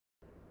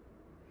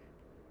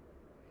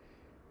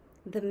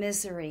The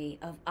misery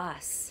of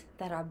us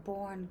that are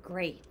born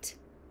great.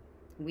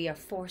 We are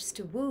forced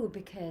to woo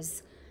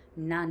because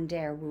none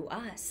dare woo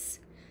us.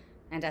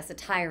 And as a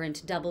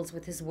tyrant doubles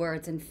with his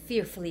words and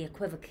fearfully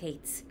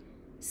equivocates,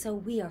 so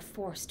we are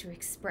forced to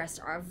express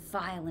our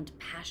violent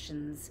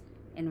passions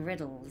in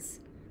riddles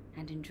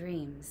and in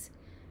dreams,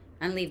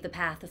 and leave the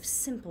path of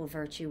simple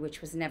virtue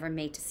which was never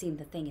made to seem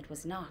the thing it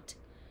was not.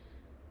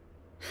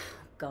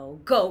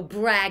 Go, go,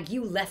 brag,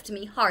 you left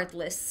me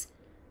heartless.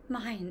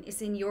 Mine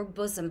is in your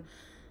bosom.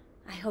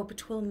 I hope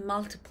 'twill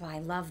multiply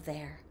love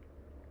there.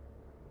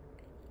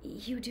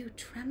 You do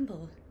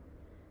tremble.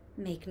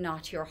 Make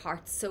not your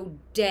heart so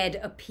dead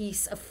a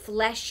piece of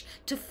flesh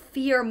to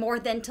fear more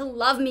than to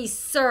love me,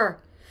 sir.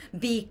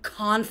 Be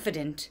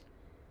confident.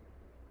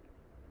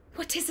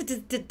 What is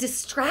it that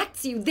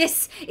distracts you?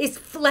 This is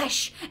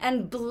flesh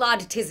and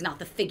blood. 'Tis not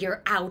the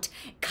figure out,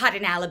 cut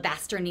in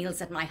alabaster,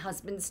 kneels at my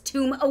husband's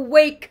tomb.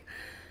 Awake!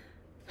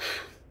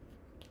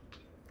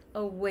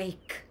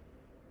 Awake,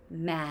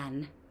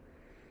 man.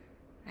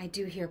 I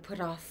do here put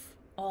off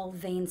all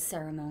vain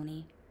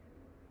ceremony,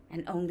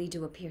 and only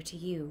do appear to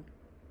you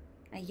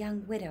a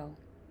young widow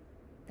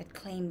that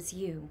claims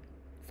you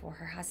for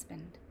her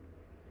husband.